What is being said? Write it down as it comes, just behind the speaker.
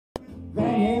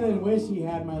wish he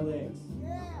had my legs.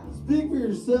 Speak for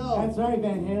yourself. That's right,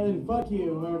 Van Halen. Fuck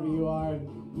you, whoever you are,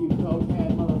 you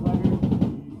cokehead motherfucker.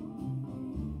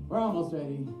 We're almost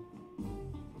ready.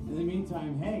 In the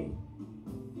meantime, hey.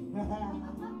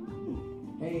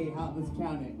 Hey, let's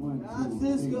count it. One, I'm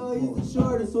two, Cisco. three, He's the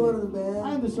shortest one of the band.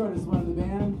 I'm the shortest one of the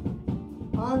band.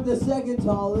 I'm the second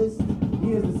tallest.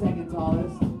 He is the second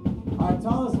tallest. Our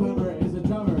tallest member is a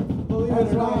drummer. Believe it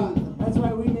or not. That's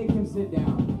right, we make him sit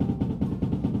down.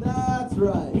 That's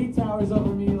right. He towers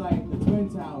over me like the Twin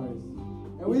Towers.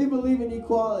 And we believe in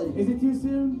equality. Is it too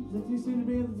soon? Is it too soon to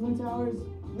be at the Twin Towers?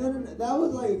 No. That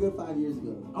was like a good 5 years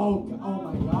ago. Oh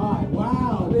my God!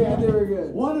 Wow. Yeah, they were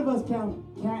good. One of us can't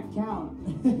count.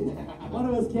 One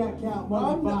of us can't count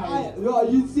more than 5. No,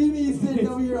 you see me sitting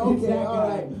over here. Okay, Exactly. all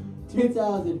right.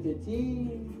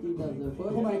 2015,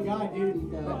 2014. Oh my God,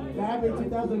 dude! That happened in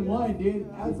 2001, dude.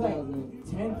 That's like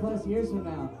 10 plus years from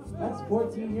now. That's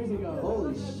 14 years ago.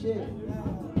 Holy shit!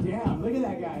 Damn! Look at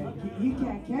that guy. He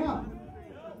can't count.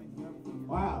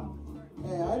 Wow.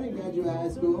 Hey, I didn't graduate high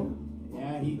school.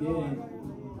 Yeah, he didn't.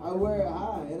 I wear it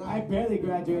high, and I barely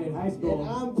graduated high school. And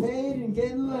I'm paid and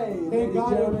getting laid. Thank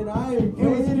God. Gentlemen, I am It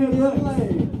was paid and good getting looks.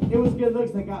 laid. It was good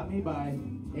looks that got me by.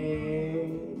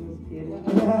 Hey, just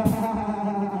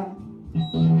kidding.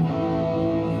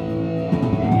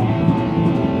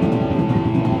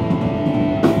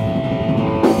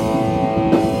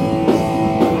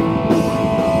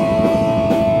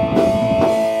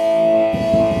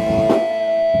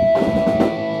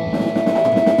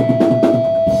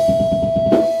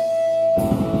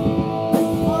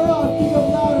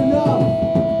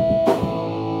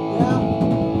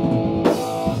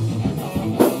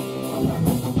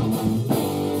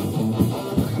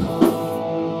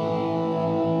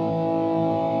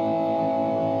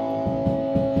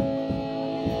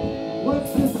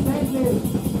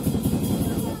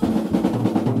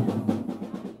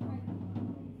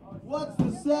 What's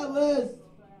the set list?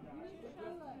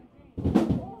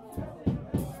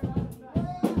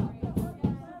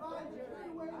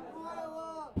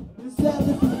 The set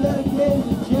list is dedicated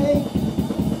to Jake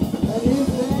and his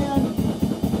band.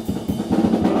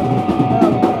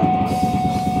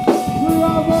 We're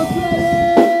almost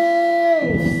ready!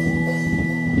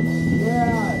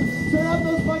 Yeah, turn up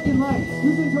those fucking lights.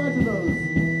 Who's in charge of those?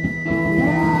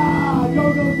 Yeah,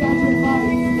 go gadget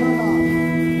lights. Turn off.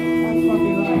 That's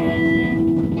fucking right.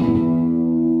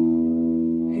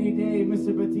 Any day,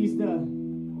 Mr. Batista.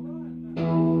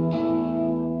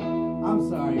 I'm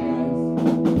sorry, guys.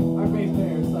 Our bass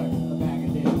player sucks a bag of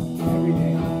dicks every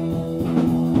day.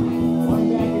 One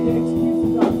bag of dicks keeps the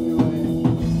doctor away.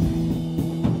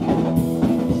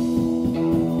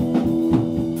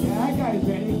 Yeah, that guy's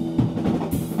ready.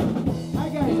 That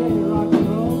guy's ready to rock and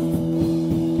roll.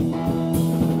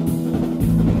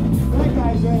 That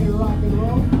guy's ready to rock and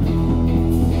roll.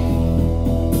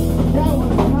 That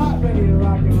one's not ready to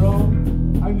rock and roll.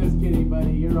 I'm just kidding,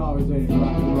 buddy. You're always ready to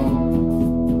rock and roll.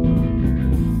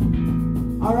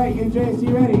 All right, Andreas, you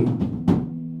ready?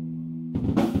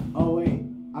 Oh, wait.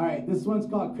 All right, this one's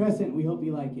called Crescent. We hope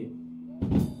you like it.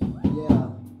 Yeah.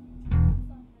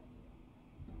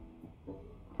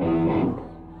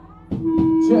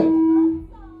 Check.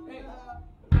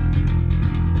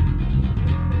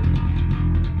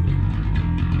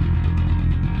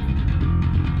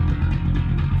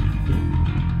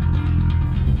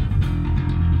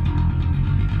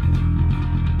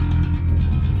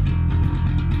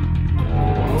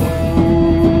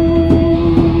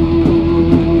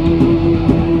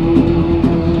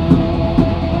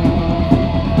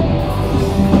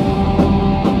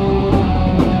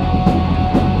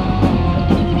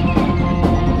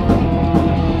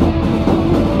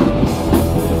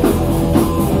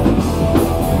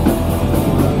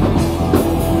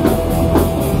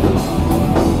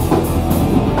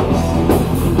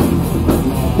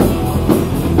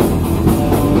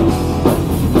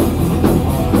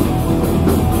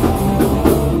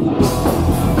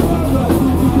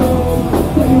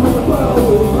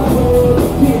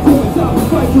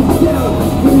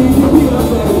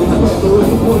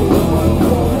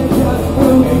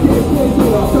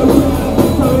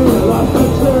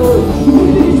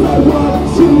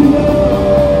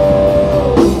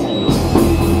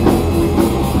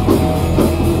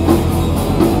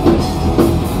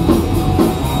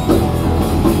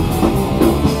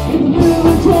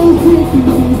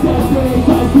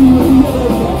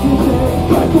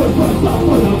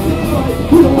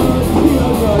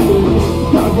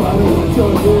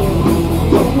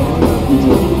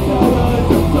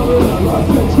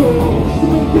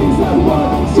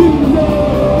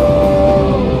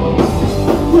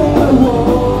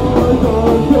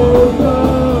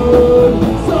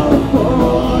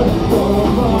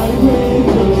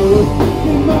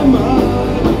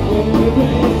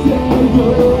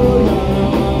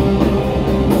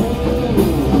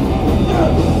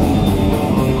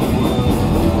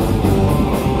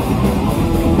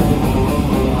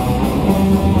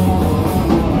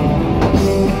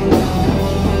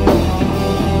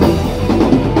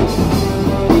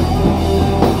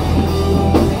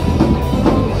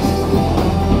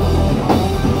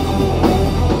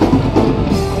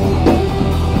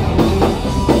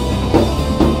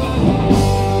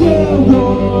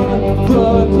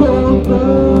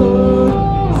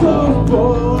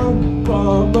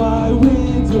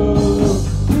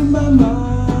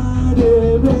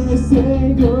 burn every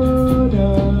single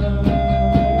night.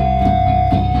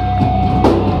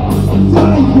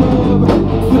 I am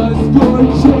the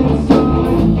scorching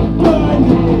sun,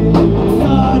 burning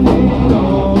on and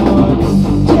on,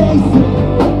 chasing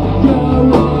you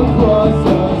across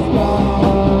the sky.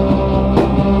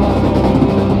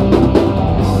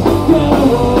 Go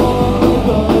on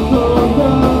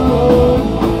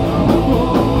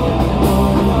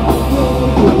the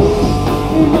road,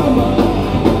 in my mind,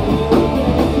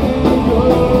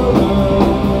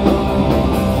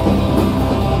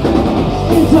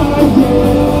 it's I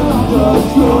am the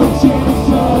scorching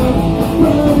sun,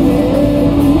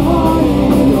 burning on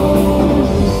and on,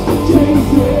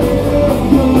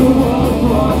 chasing you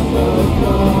across the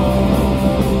sky.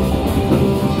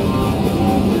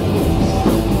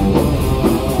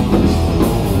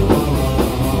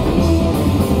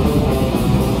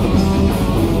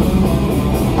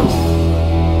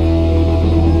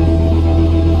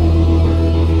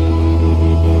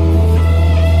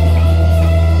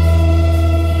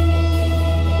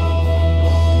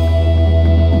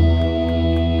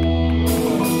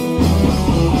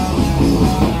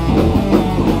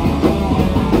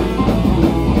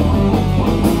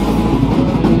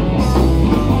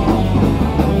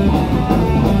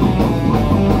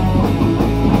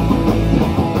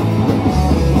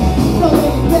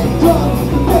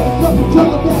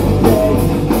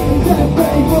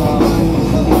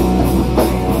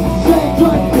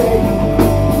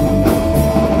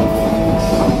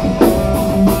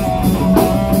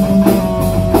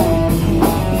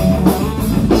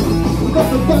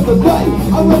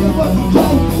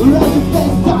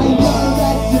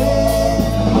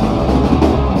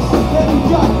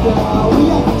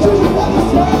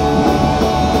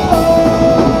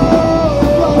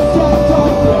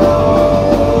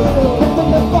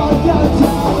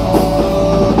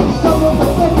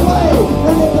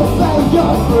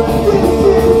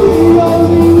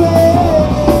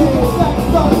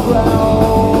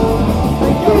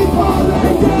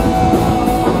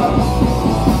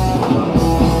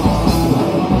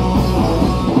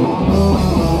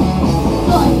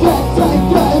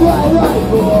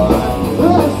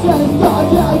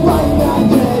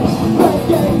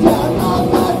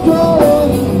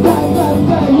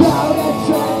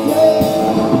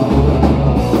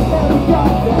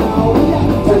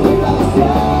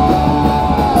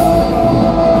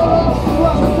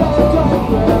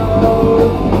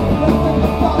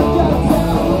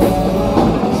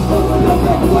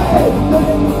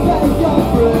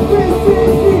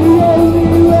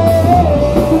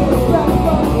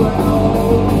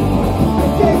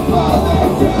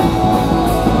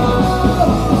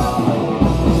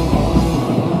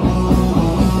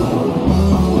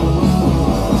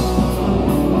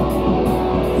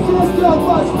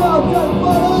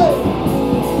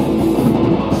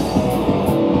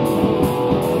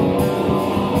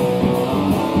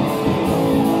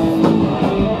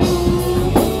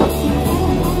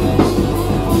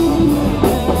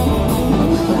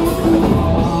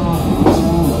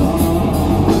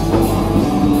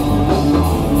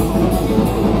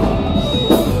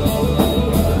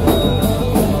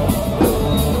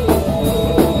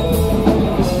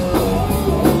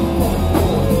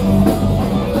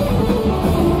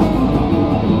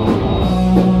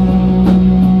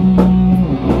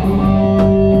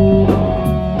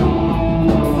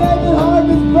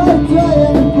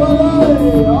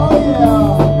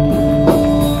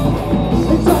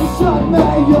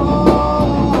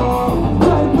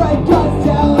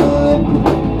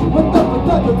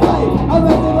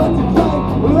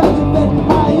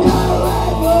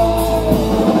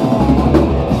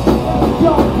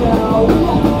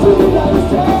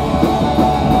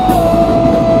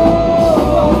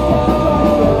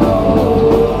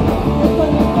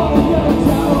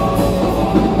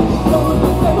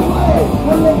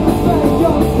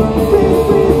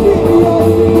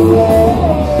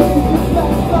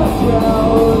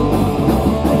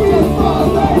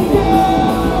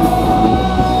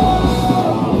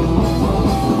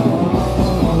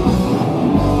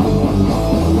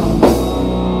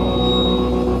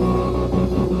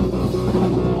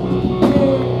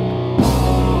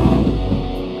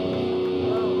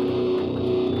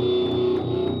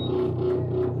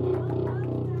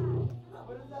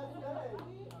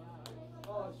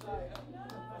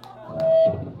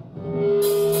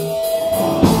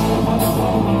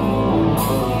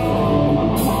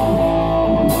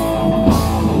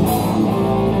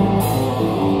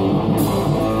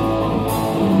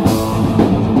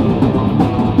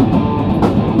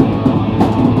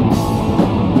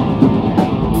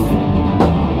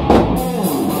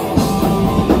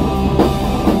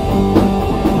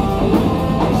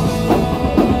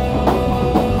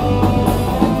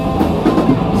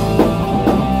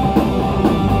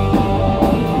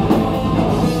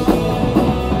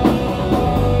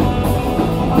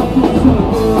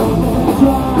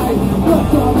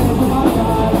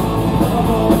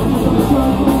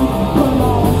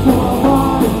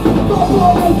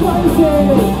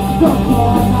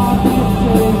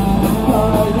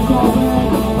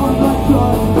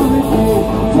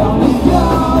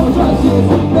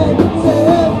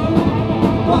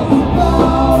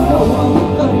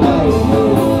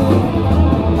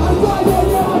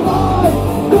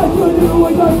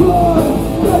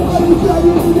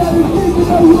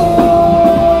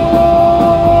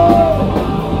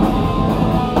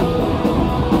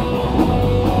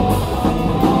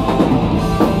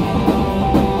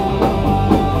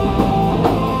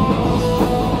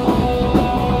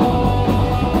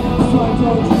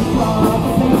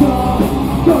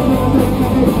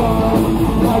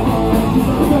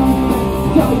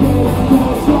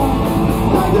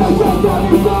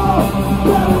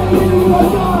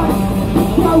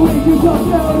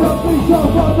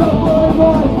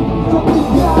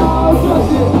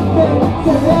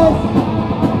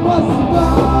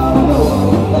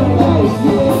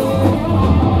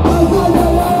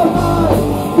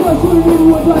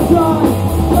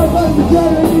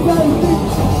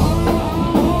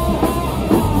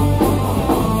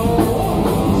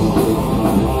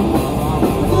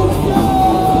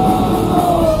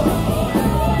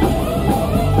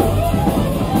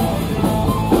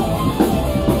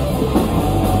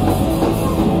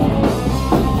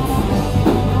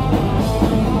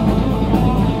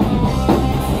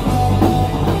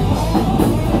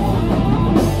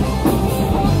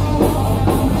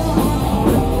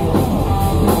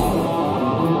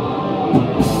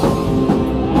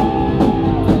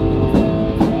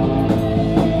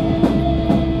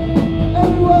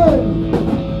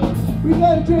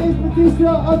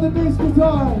 Batista on the bass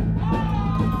guitar.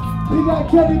 We got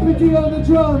Kenny Padilla on the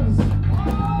drums.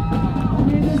 I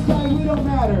mean, this guy, we don't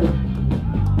matter.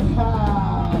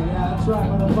 Yeah, that's right,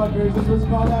 motherfuckers. This was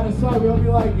called Out of Sight. We hope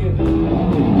you like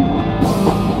it.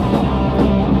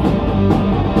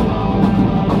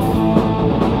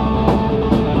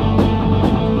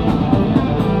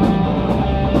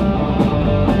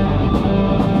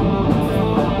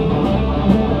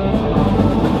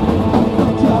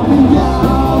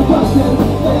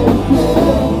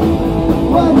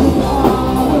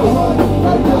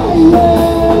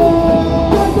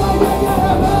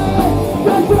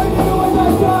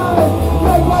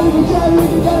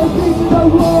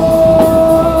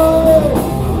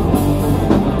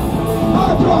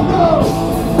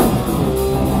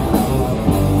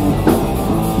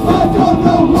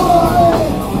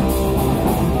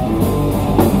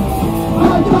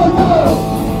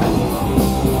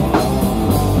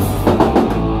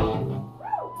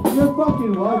 You're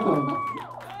fucking welcome.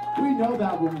 We know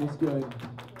that one was good.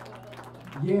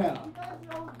 Yeah.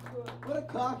 What a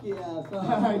cocky ass,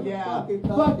 huh? Yeah. Fucking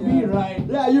Fuck cocky me, ass. right?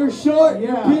 Yeah, you're short,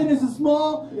 Yeah. your penis is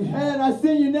small, and I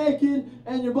seen you naked,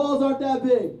 and your balls aren't that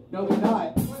big. No, they're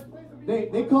not.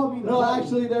 They call me the No, button.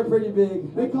 actually, they're pretty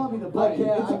big. They call me the button.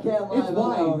 I can't lie It's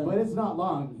about that wide, one. but it's not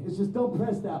long. It's just don't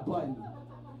press that button.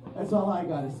 That's all I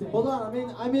gotta say. Hold on,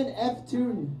 I'm in F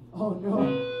tune. Oh no.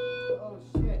 Oh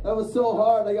shit. That was so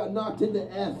hard, I got knocked into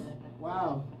F.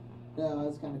 Wow. Yeah,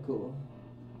 that's kind of cool.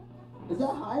 Is that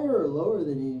higher or lower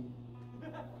than E?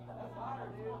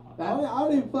 I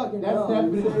don't even fucking That's know.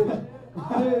 definitely.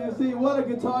 You see, what a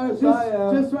guitarist I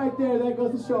am. Just right there, that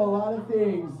goes to show a lot of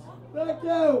things. Thank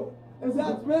you.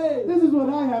 That's me. This is what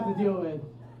I have to deal with.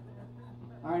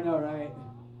 I know, right?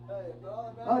 Hey, but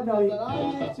all that Oh, no, matters is that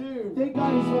I need too. Thank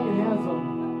God he's fucking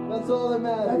handsome. That's all that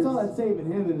matters. That's all that's saving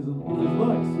him is his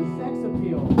looks, his sex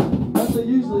appeal. That's what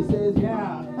usually says.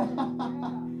 Yeah.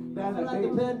 That's what I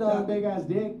depend on. That big ass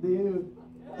dick, dude.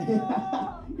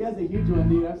 He has a huge one,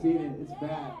 dude. I've seen it. It's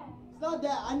bad. It's not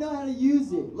that. I know how to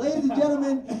use it. Ladies and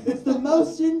gentlemen, it's the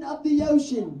motion of the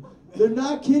ocean. They're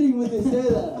not kidding when they say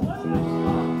that.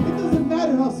 It doesn't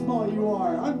matter how small you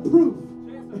are. I'm proof.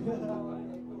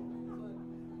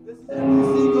 This is a new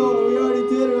single. We already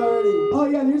did it already. Oh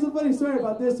yeah, here's a funny story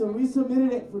about this one. We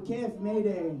submitted it for KF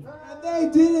Mayday. And they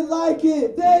didn't like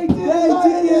it. They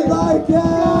didn't like it.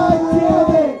 God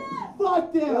damn it!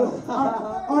 Fuck them!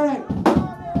 Alright.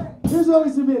 Here's what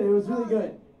we submitted. It was really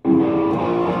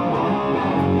good.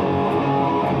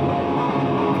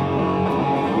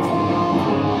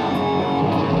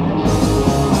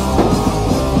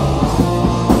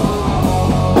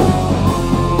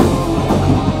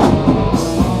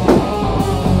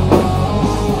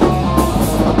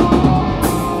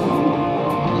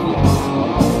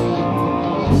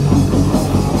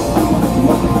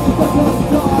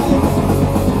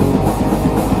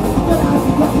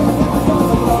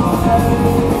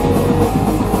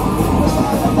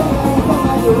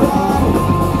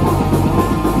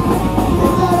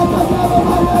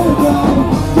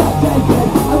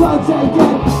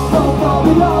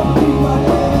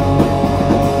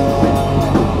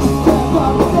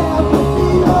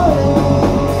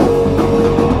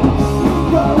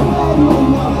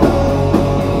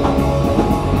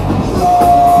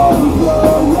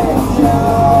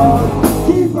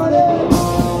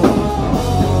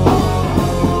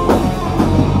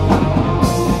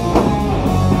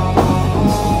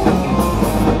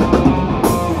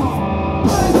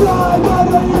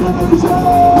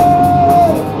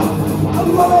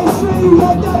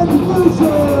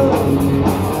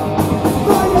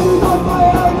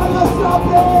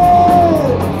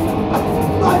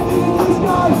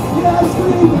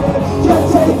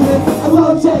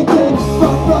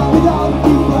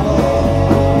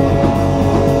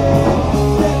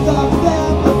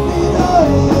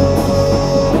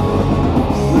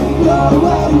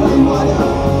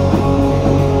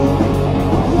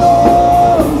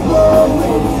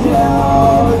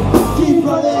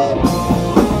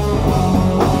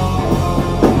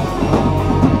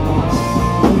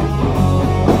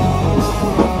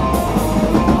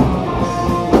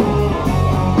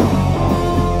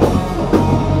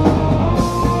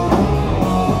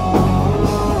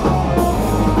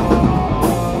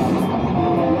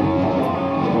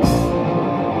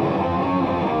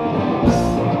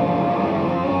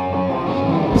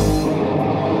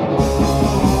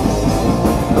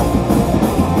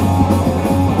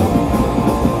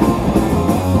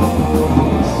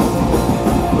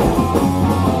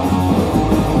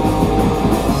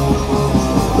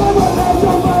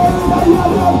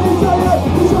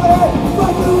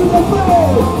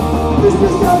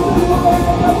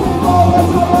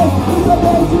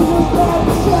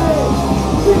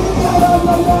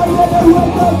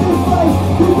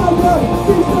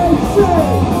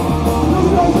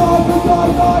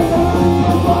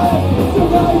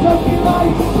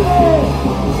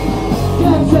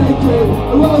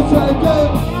 I won't take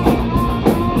it.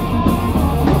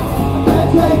 I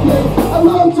can't take it, I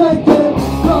won't take it.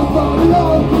 Don't fall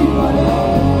alone, keep running.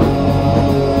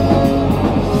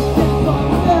 Can't find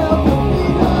myself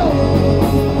behind.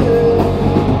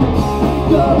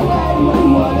 Go away when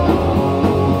you wanna.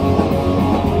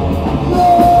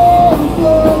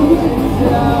 Slow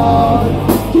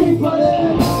down, keep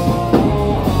running.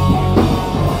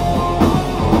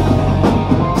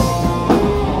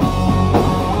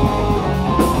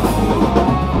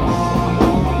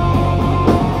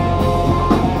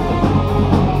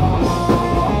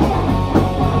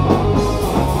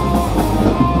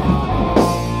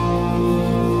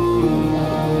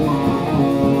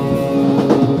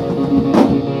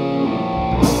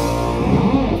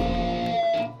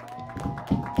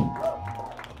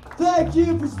 Thank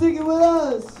you for sticking with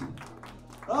us.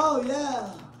 Oh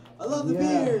yeah, I love the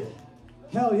beard.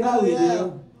 Hell yeah, Hell we yeah.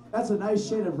 do. That's a nice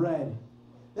shade of red.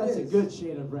 That's a is. good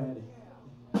shade of red.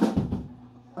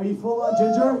 Are you full on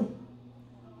ginger?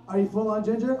 Are you full on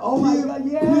ginger? Oh my god,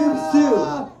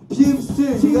 yeah! Pube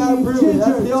stew. You gotta prove it.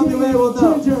 That's the only way we'll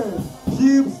know. Ginger.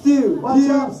 Pube stew. Watch Pube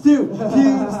out. stew.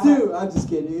 Pube stew. I'm just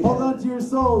kidding. Hold on to your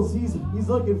souls. He's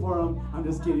looking for them. I'm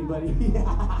just kidding, buddy.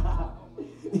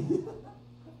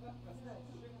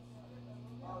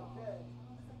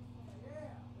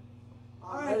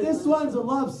 All right, this one's a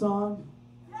love song.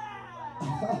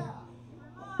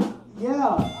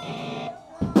 Yeah.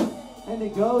 And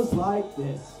it goes like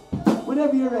this.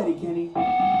 Whenever you're ready, Kenny.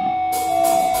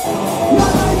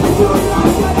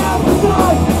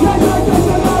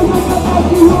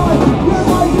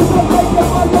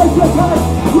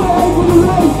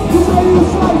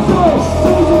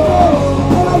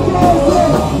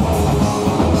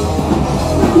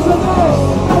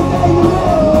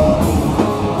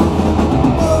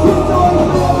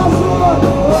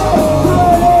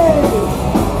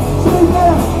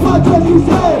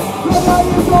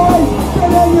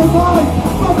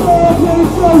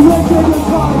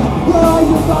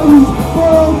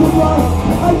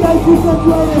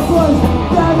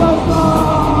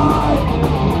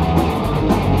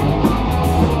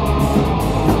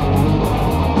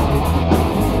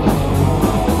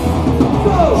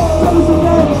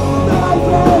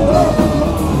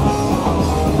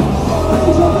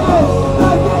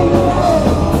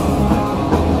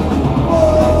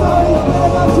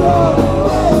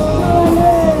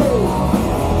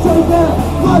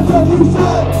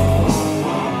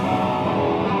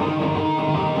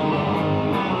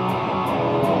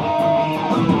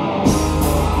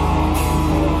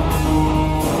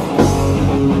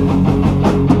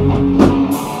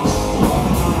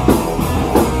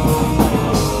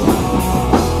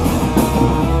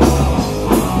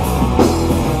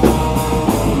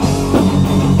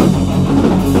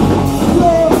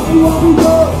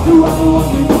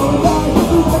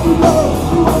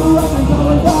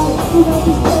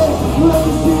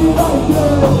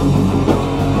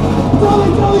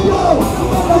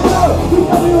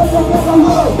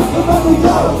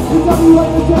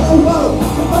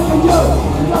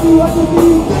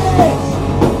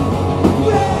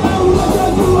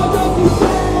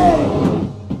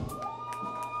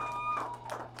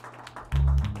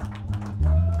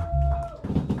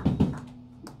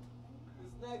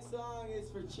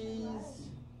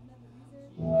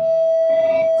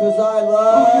 Cause I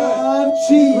love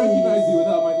cheese. I recognize you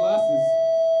without my glasses.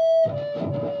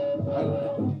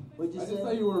 What'd you I say? just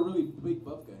thought you were a really big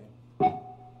buff guy.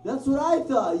 That's what I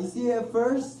thought. You see, at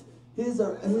first, his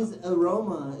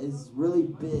aroma is really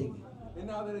big And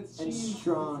now that it's and cheese,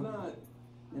 strong it's not.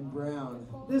 and brown.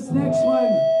 This next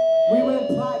one, we went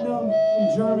platinum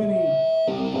in Germany.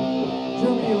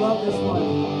 Germany loved this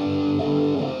one.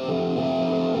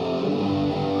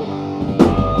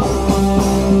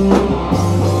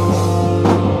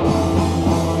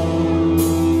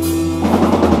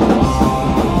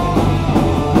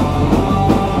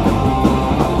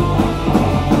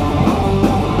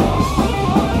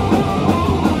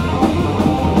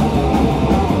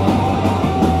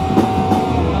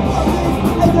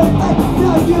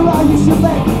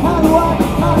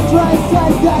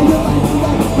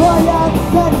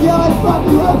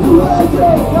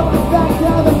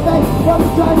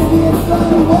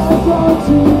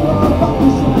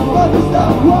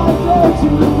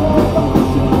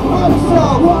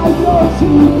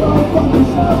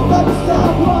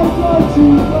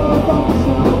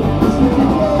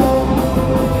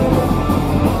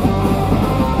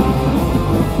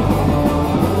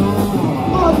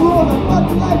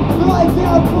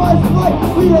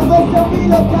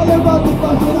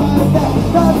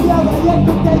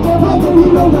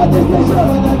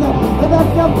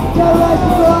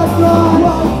 What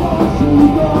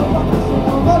go fuck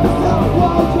yourself? Fuck yourself.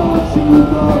 Why don't you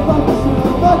go fuck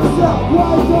yourself? Fuck yourself.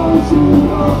 Why don't you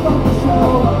go fuck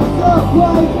yourself?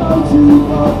 Why don't you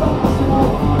go fuck yourself?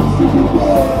 Stupid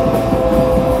bitch.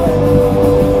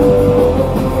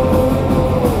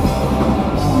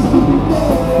 Stupid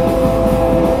bitch.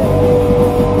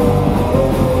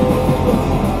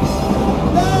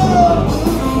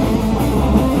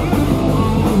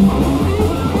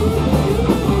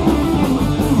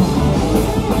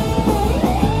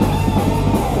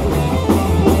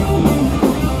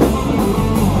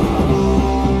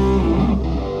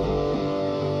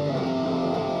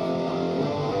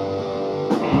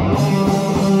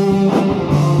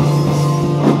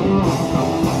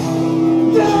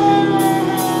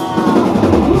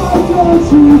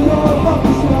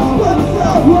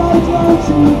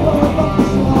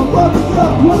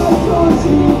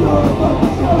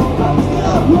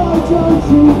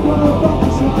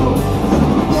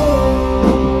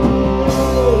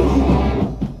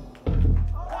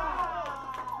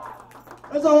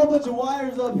 There's a whole bunch of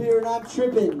wires up here and I'm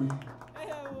tripping.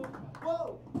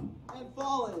 Whoa! And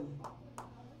falling.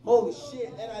 Holy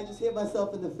shit, and I just hit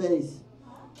myself in the face.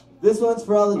 This one's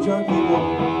for all the drunk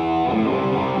people.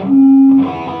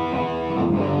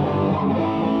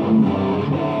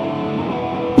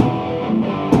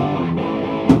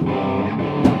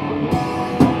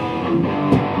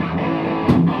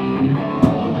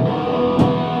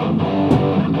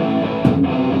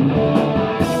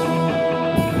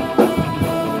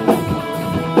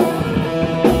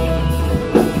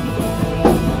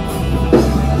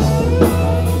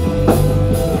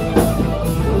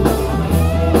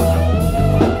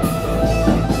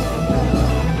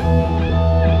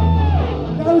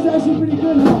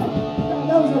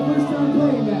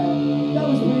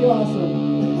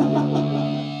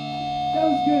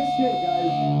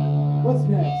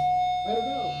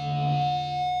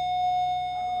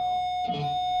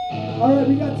 Alright,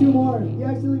 we got two more. You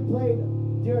actually played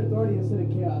Dear Authority instead of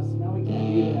Chaos. Now we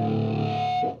can't do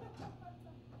that.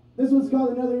 This one's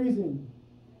called Another Reason.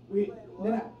 We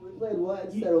played what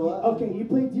instead of what? Okay, you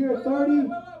played Dear Authority.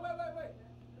 Wait.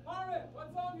 Harmon,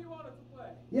 what song do you want us to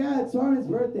play? Yeah, it's Harmon's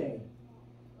birthday.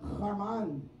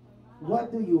 Harmon,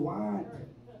 what do you want?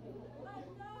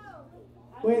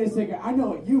 Wait a second, I know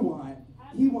what you want.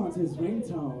 He wants his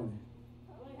ringtone.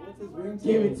 What's his ringtone?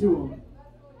 Give it to him.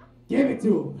 Give it to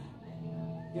him.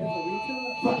 He has a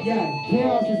ringtone? But yeah,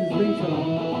 Chaos is his ringtone.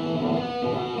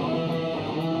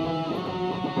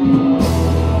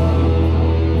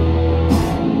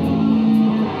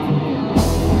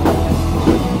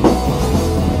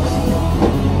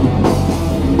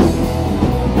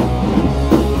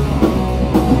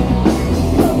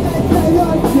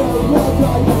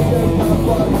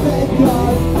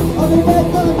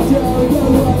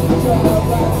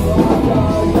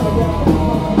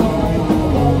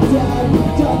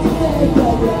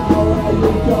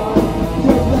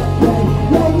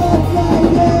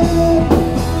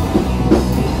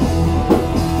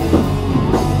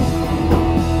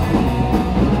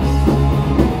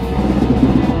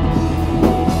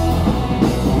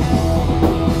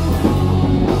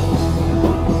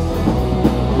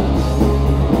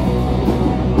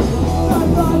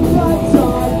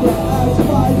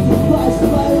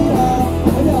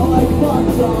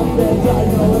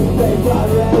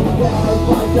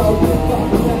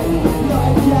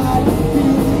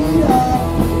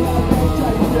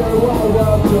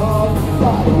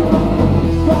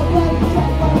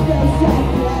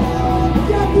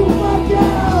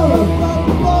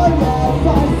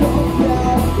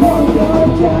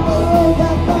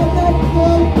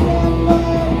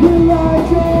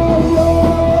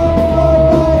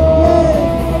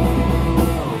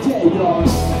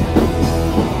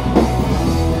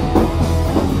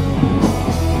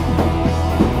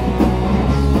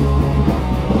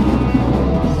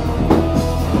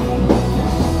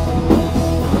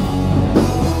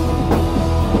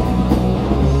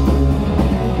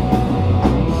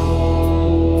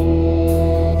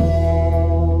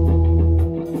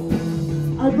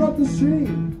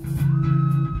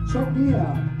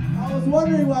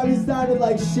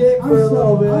 Shit for a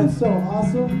little bit. I'm so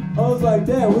awesome. I was like,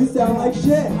 damn, we sound like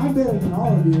shit. I'm better than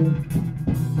all of you.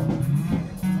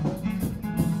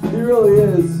 He really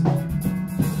is.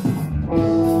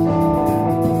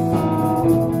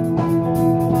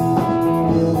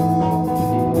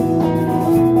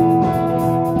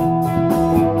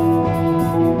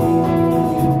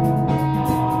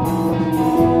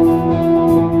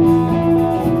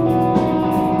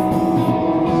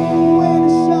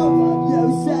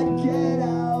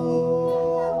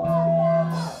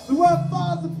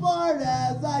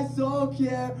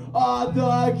 on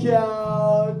the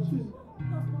couch.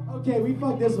 Okay, we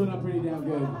fucked this one up pretty damn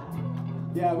good.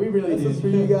 Yeah, we really This did. is for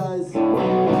you guys.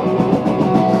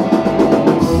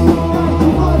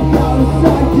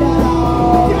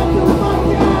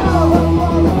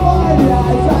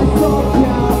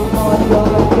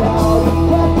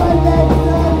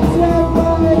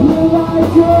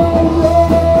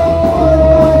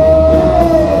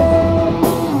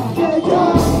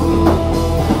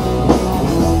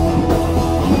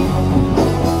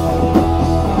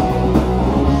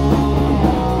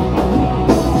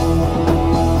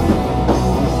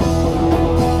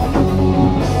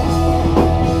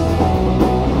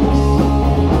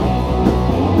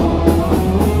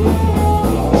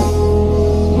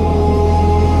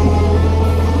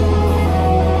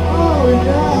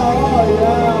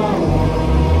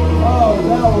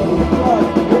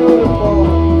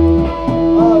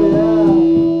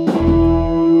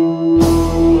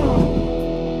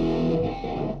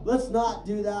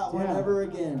 Do that one ever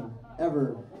again.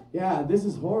 Ever. Yeah, this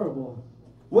is horrible.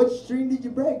 What string did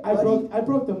you break, buddy? I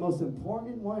broke the most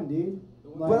important one, dude.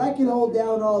 But I can hold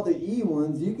down all the E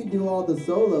ones. You can do all the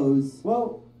solos.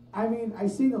 Well, I mean, I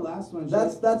sing the last one.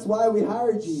 That's why we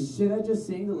hired you. Should I just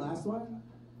sing the last one?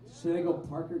 Should I go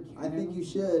Parker Cannon? I think you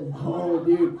should. Oh,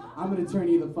 dude, I'm gonna turn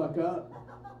you the fuck up.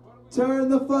 Turn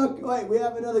the fuck. Wait, we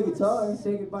have another guitar.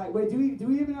 Say goodbye. Wait, do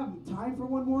we even have time for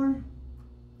one more?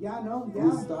 Yeah, no, yeah.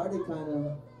 We started kind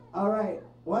of. All right.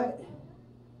 What?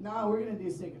 No, we're gonna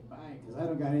do say goodbye because I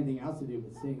don't got anything else to do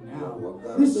but sing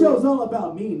now. This show's all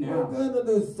about me now. We're gonna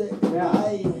do say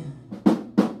goodbye.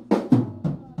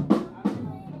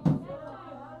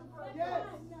 Yeah.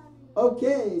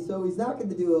 Okay, so he's not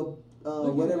gonna do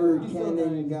a whatever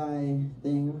canon guy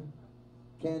thing.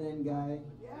 Canon guy.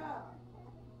 Yeah.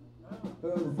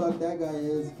 Whoever the fuck that guy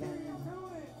is.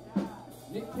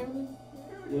 Nick Cannon?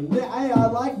 I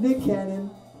like Nick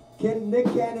Cannon. Nick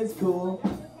Cannon's cool.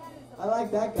 I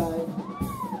like that guy.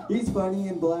 He's funny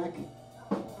and black.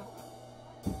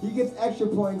 He gets extra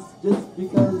points just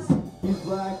because he's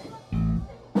black.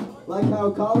 Like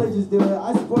how colleges do it.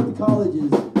 I support the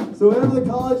colleges. So whatever the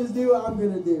colleges do, I'm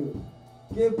gonna do.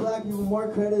 Give black people more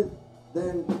credit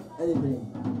than anything.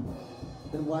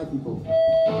 Than white people.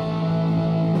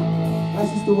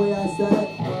 That's just the way I said it.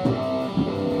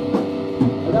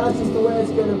 And that's just the way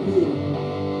it's gonna be.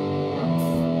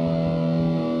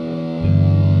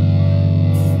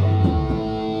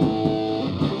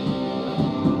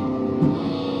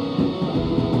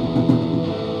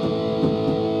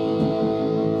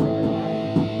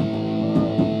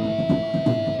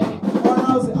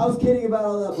 I was kidding about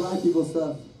all that black people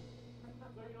stuff.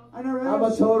 I know, right? I'm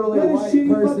a totally What a white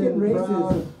shitty person, fucking racist.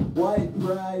 proud, white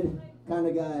pride kind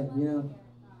of guy, you know?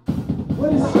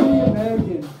 What is shitty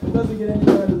American? It doesn't get any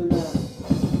better than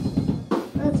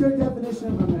that. That's your definition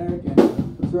of American.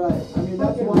 That's right. I mean,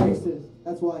 that's Fucking white. racist.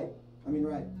 That's white. I mean,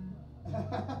 right.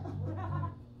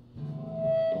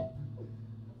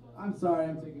 I'm sorry,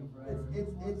 I'm taking forever.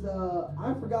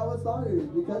 I forgot what song it is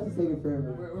because it's taking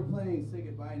forever. We're playing Say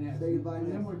Goodbye Next. Say Goodbye and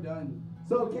then Next. we're done.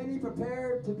 So, can you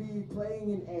prepare to be playing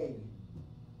in A?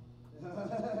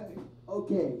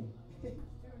 Okay.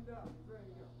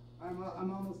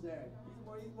 I'm almost there.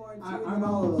 He's more in tune than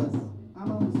all of us.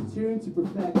 I'm almost tuned to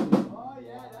perfection. Oh,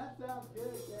 yeah, that sounds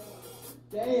good,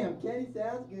 Kenny. Damn, Kenny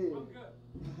sounds good.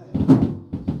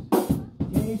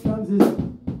 Kenny drums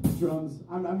is drums.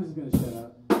 I'm just gonna shut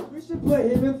up. We should play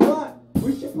him in front.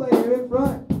 We should play him in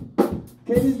front.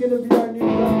 Kenny's gonna be our new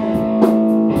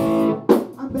drummer.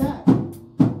 I'm back.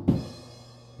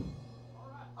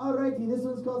 Alrighty, this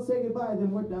one's called Say Goodbye,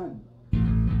 then we're done.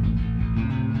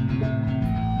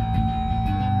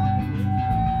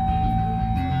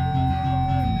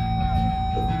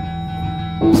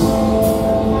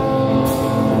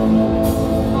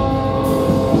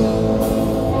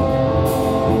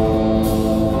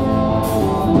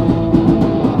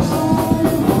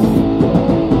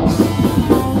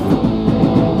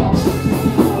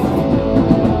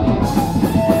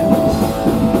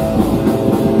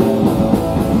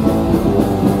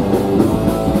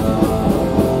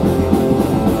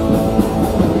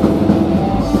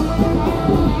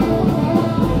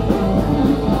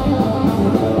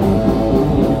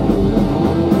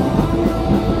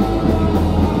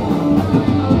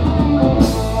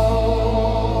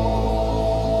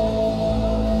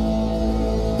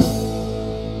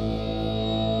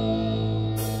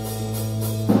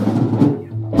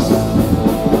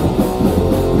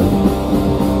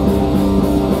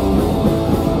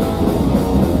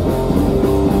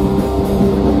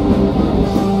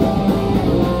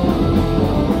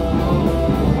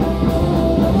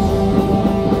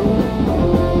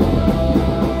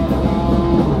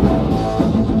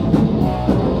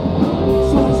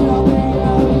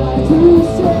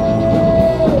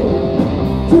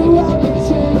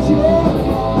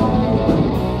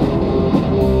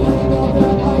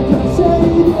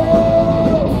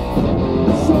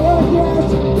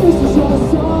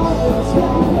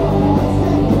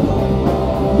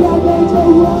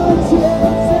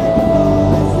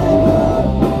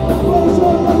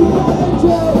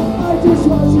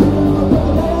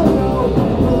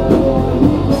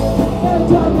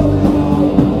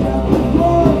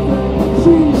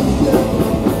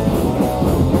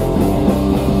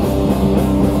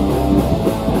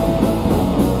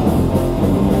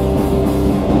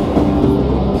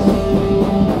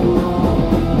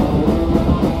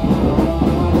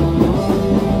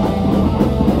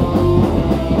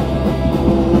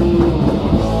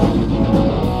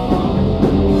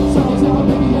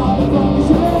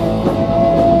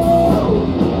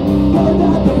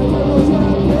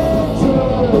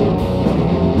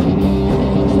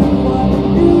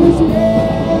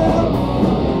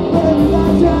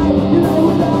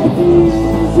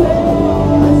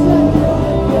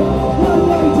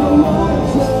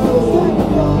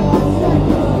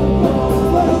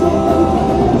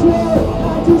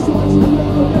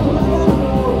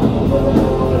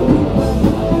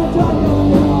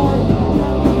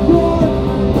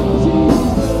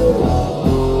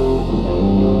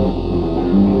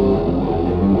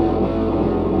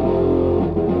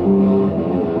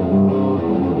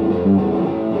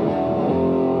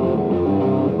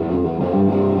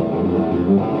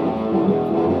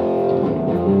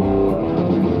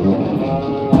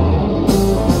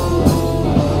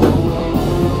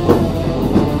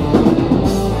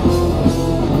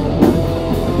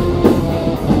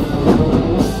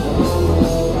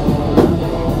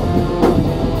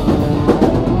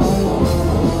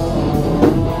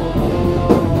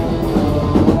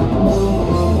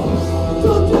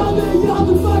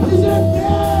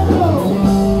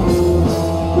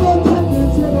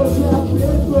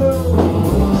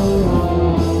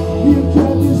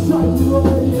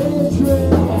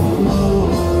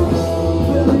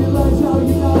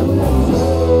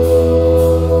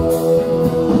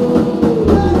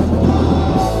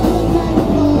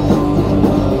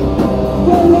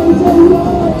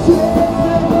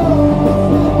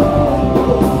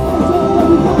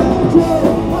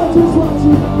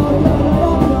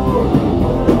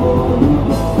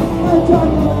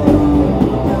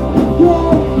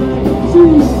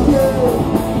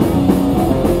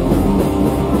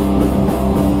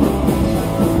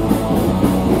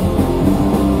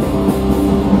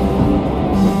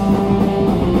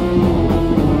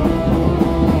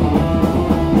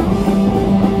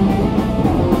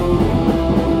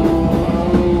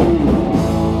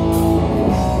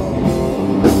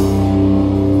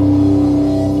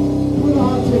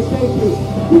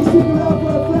 We stick it out for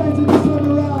our friends.